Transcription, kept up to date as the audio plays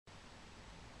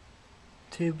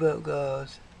Two Broke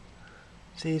Girls,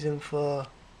 Season 4.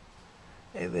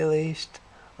 It released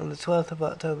on the 12th of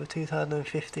October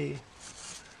 2015.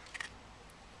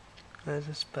 There's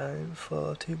a span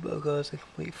for Two Broke Girls, a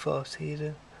complete 4th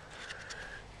season.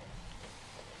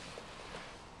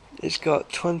 It's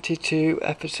got 22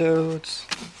 episodes.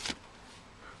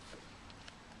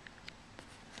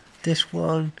 This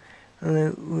one on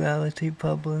the reality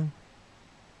problem.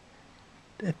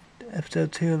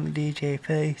 Episode 2 on the DJ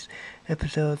Face.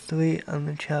 Episode 3 on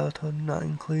the childhood not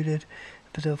included.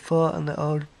 Episode 4 on the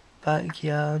old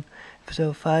backyard.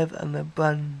 Episode 5 on the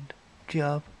brand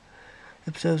job.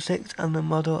 Episode 6 on the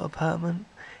model apartment.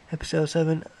 Episode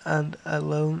 7 and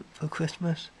Alone for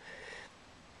Christmas.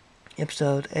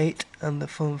 Episode 8 on the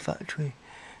Fun Factory.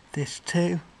 This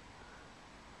too.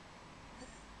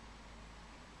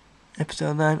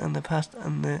 Episode 9 on the Past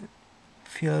and the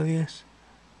Furious.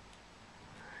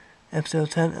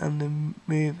 Episode 10 on the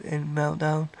Move in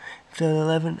Meltdown. Episode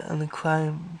 11 on the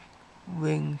Crime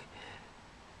Ring.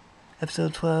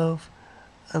 Episode 12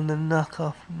 on the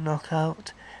Knockoff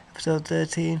Knockout. Episode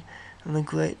 13 on the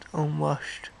Great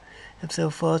Unwashed.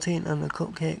 Episode 14 on the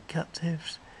Cupcake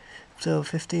Captives. Episode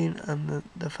 15 on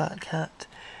the Fat Cat.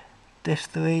 This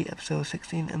 3. Episode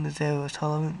 16 on the Zero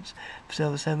Tolerance.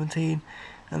 Episode 17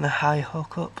 on the High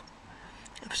Hookup.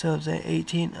 Episode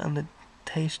 18 on the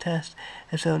Taste Test.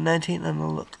 Episode 19 on the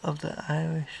Look of the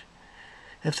Irish.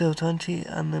 Episode 20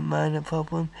 on the Minor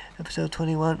Problem. Episode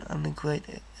 21 on the Great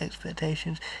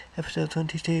Expectations. Episode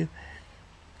 22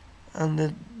 on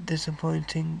the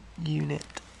Disappointing Unit.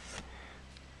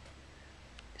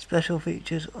 Special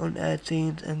features, unaired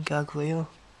scenes and gag reel.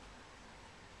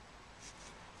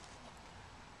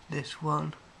 This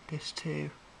 1, this 2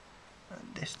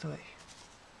 and this 3.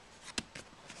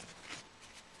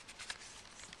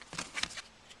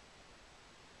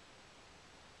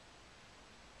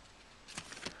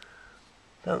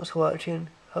 Thanks for watching,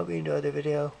 hope you enjoyed the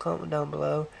video. Comment down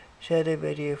below, share the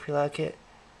video if you like it,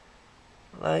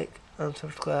 like and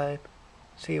subscribe.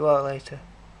 See you all later.